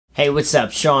Hey, what's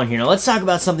up? Shawn here. Now let's talk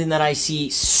about something that I see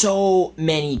so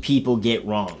many people get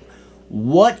wrong.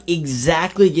 What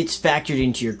exactly gets factored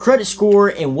into your credit score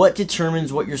and what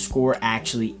determines what your score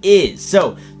actually is?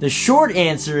 So the short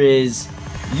answer is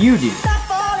you do.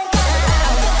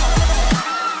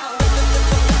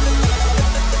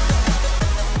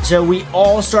 So we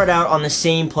all start out on the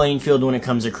same playing field when it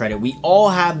comes to credit. We all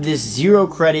have this zero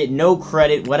credit, no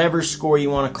credit, whatever score you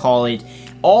want to call it,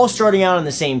 all starting out on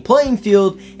the same playing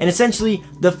field, and essentially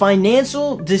the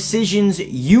financial decisions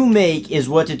you make is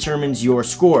what determines your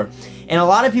score. And a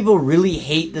lot of people really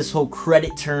hate this whole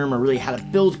credit term or really how to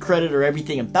build credit or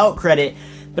everything about credit,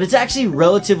 but it's actually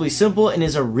relatively simple and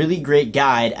is a really great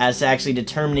guide as to actually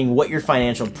determining what your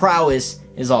financial prowess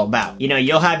is all about. You know,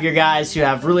 you'll have your guys who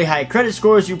have really high credit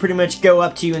scores who pretty much go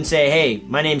up to you and say, hey,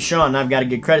 my name's Shawn and I've got a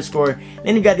good credit score.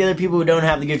 Then you've got the other people who don't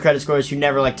have the good credit scores who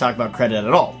never like to talk about credit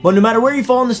at all. But no matter where you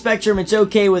fall on the spectrum, it's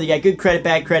okay whether you got good credit,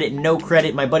 bad credit, no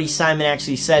credit. My buddy Simon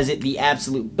actually says it the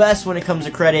absolute best when it comes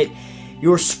to credit.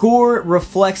 Your score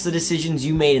reflects the decisions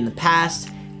you made in the past,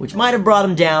 which might have brought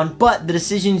them down, but the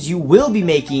decisions you will be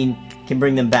making can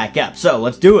bring them back up. So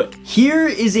let's do it. Here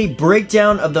is a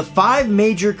breakdown of the 5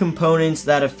 major components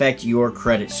that affect your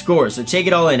credit score. So take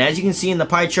it all in. As you can see in the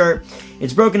pie chart,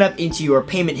 it's broken up into your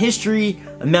payment history,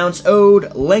 amounts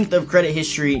owed, length of credit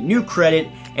history, new credit,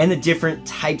 and the different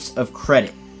types of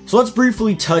credit. So let's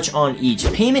briefly touch on each.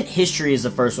 Payment history is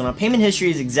the first one. Now, payment history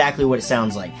is exactly what it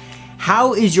sounds like.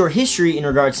 How is your history in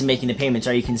regards to making the payments?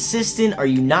 Are you consistent? Are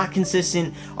you not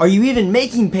consistent? Are you even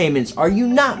making payments? Are you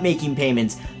not making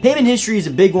payments? Payment history is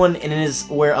a big one, and it is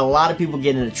where a lot of people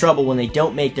get into trouble when they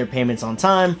don't make their payments on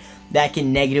time. That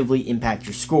can negatively impact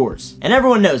your scores. And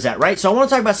everyone knows that, right? So I want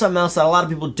to talk about something else that a lot of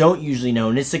people don't usually know,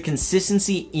 and it's the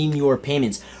consistency in your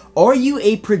payments. Are you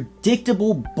a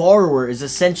predictable borrower is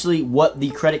essentially what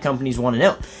the credit companies want to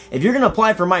know. If you're going to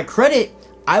apply for my credit,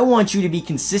 I want you to be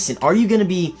consistent. Are you going to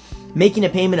be making a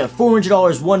payment of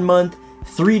 $400 one month,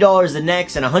 $3 the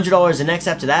next, and $100 the next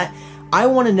after that? I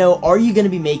want to know, are you going to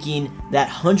be making that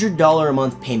 $100 a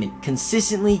month payment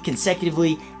consistently,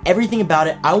 consecutively, everything about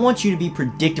it? I want you to be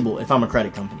predictable if I'm a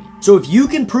credit company. So if you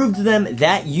can prove to them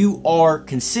that you are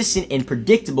consistent and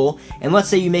predictable, and let's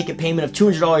say you make a payment of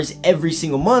 $200 every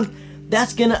single month,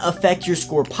 that's going to affect your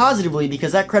score positively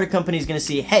because that credit company is going to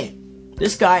see, hey,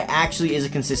 this guy actually is a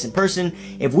consistent person.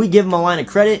 If we give him a line of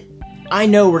credit, I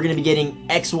know we're going to be getting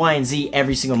X, Y, and Z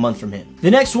every single month from him.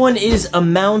 The next one is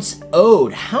amounts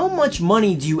owed. How much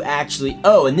money do you actually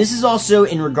owe? And this is also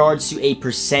in regards to a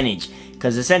percentage,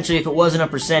 because essentially if it wasn't a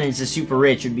percentage, the super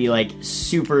rich would be like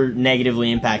super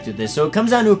negatively impacted with this. So it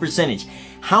comes down to a percentage.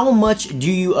 How much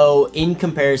do you owe in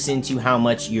comparison to how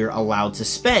much you're allowed to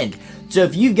spend? So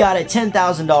if you've got a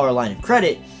 $10,000 line of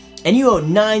credit and you owe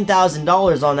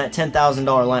 $9,000 on that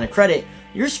 $10,000 line of credit,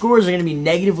 your scores are going to be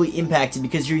negatively impacted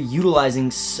because you're utilizing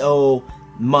so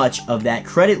much of that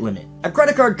credit limit. A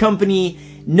credit card company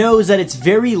knows that it's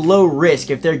very low risk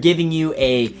if they're giving you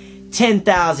a $10,000,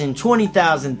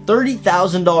 $20,000,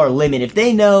 $30,000 limit. If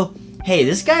they know, hey,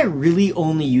 this guy really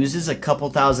only uses a couple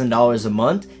 $1,000s a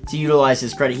month to utilize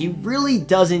his credit. He really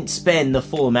doesn't spend the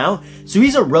full amount, so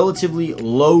he's a relatively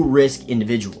low-risk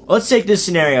individual. Let's take this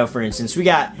scenario, for instance. We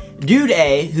got Dude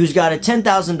A, who's got a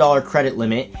 $10,000 credit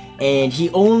limit, and he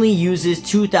only uses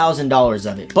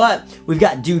 $2,000 of it. But we've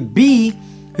got Dude B,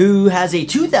 who has a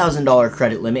 $2,000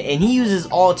 credit limit, and he uses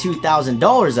all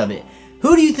 $2,000 of it.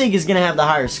 Who do you think is going to have the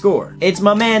higher score? It's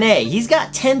my man A. He's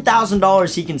got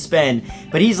 $10,000 he can spend,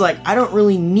 but he's like, I don't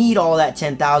really need all that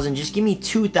 $10,000. Just give me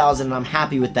 $2,000 and I'm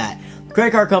happy with that.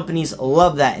 Credit card companies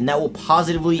love that, and that will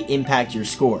positively impact your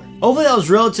score. Hopefully that was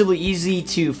relatively easy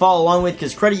to follow along with,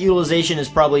 because credit utilization is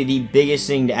probably the biggest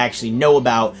thing to actually know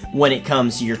about when it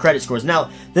comes to your credit scores.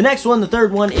 Now, the next one, the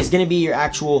third one, is going to be your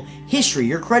actual history,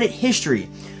 your credit history.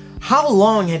 How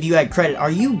long have you had credit?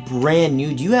 Are you brand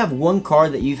new? Do you have one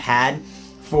card that you've had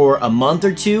for a month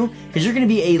or two? Because you're going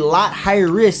to be a lot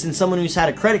higher risk than someone who's had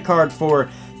a credit card for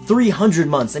 300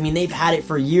 months. I mean, they've had it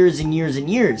for years and years and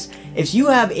years. If you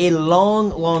have a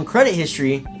long credit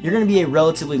history, you're going to be a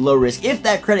relatively low risk if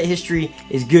that credit history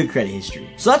is good credit history.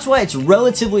 So that's why it's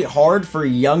relatively hard for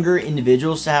younger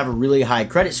individuals to have really high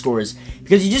credit scores,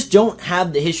 because you just don't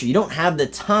have the history. You don't have the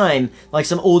time like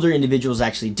some older individuals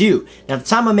actually do. Now, at the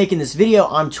time I'm making this video,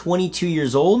 I'm 22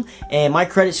 years old, and my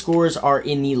credit scores are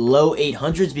in the low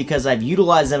 800s because I've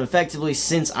utilized them effectively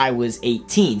since I was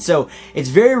 18. So it's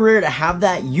very rare to have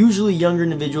that. Usually younger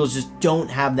individuals just don't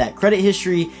have that credit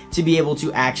history to be able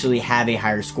to actually have a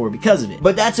higher score because of it.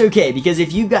 But that's okay, because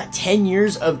if you've got 10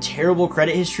 years of terrible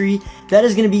credit history, that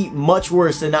is going to be much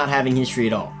worse than not having history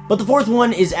at all. But the fourth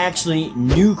one is actually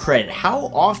new credit. How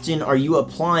often are you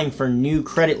applying for new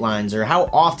credit lines, or how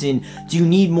often do you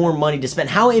need more money to spend?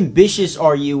 How ambitious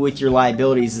are you with your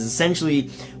liabilities is essentially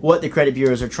what the credit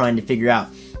bureaus are trying to figure out.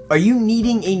 Are you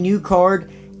needing a new card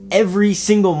every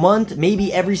single month,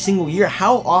 maybe every single year?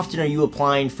 How often are you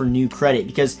applying for new credit?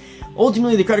 Because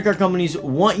ultimately the credit card companies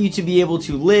want you to be able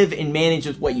to live and manage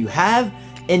with what you have,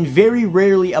 and very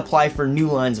rarely apply for new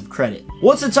lines of credit.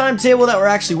 What's the timetable that we're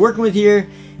actually working with here?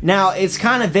 Now, it's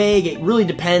kind of vague. It really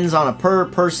depends on a per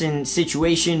person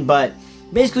situation, but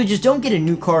basically just don't get a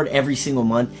new card every single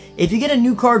month. If you get a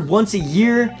new card once a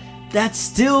year, that's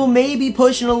still maybe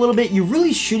pushing a little bit. You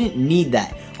really shouldn't need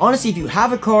that. Honestly, if you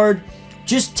have a card,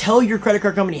 just tell your credit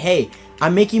card company, hey,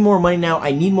 I'm making more money now, I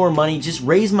need more money, just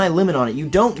raise my limit on it. You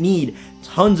don't need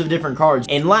tons of different cards.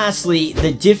 And lastly,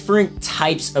 the different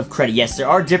types of credit. Yes, there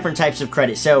are different types of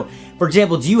credit. So, for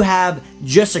example, do you have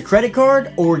just a credit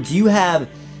card, or do you have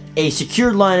a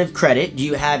secured line of credit? Do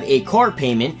you have a car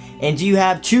payment? And do you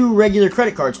have 2 regular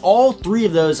credit cards? All 3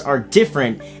 of those are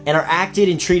different and are acted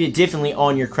and treated differently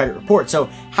on your credit report. So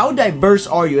how diverse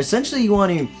are you? Essentially, you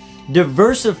want to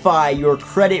diversify your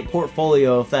credit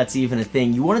portfolio, if that's even a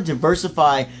thing. You want to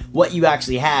diversify what you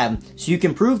actually have so you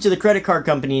can prove to the credit card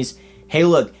companies, hey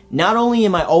look, not only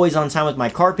am I always on time with my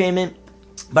car payment,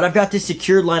 but I've got this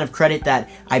secured line of credit that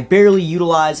I barely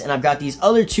utilize, and I've got these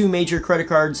other 2 major credit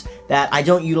cards that I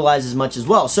don't utilize as much as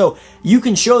well. So you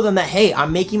can show them that, hey,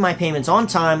 I'm making my payments on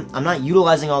time, I'm not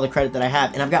utilizing all the credit that I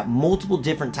have, and I've got multiple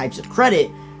different types of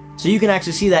credit. So you can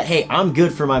actually see that, hey, I'm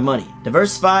good for my money.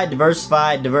 Diversify,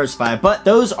 diversify, diversify. But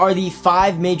those are the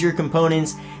 5 major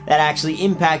components that actually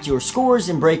impact your scores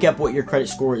and break up what your credit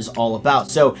score is all about.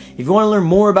 So if you want to learn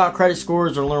more about credit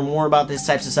scores or learn more about this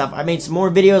types of stuff, I made some more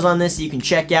videos on this that you can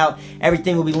check out.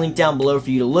 Everything will be linked down below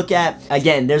for you to look at.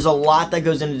 Again, there's a lot that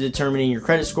goes into determining your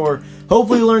credit score.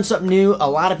 Hopefully you learned something new. A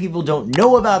lot of people don't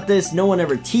know about this. No one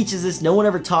ever teaches this. No one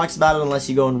ever talks about it unless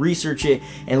you go and research it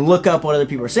and look up what other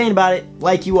people are saying about it,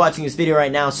 like you watching this video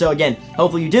right now. So again,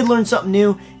 hopefully you did learn something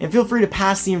new, and feel free to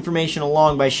pass the information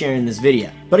along by sharing this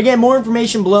video. But again, more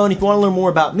information below, and if you want to learn more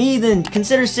about me, then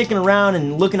consider sticking around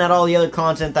and looking at all the other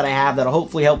content that I have that'll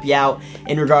hopefully help you out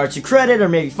in regards to credit or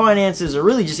maybe finances or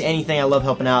really just anything. I love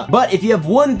helping out. But if you have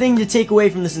one thing to take away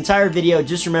from this entire video,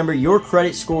 just remember your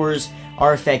credit scores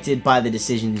are affected by the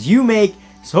decisions you make.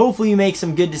 So hopefully you make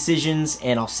some good decisions,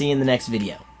 and I'll see you in the next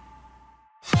video.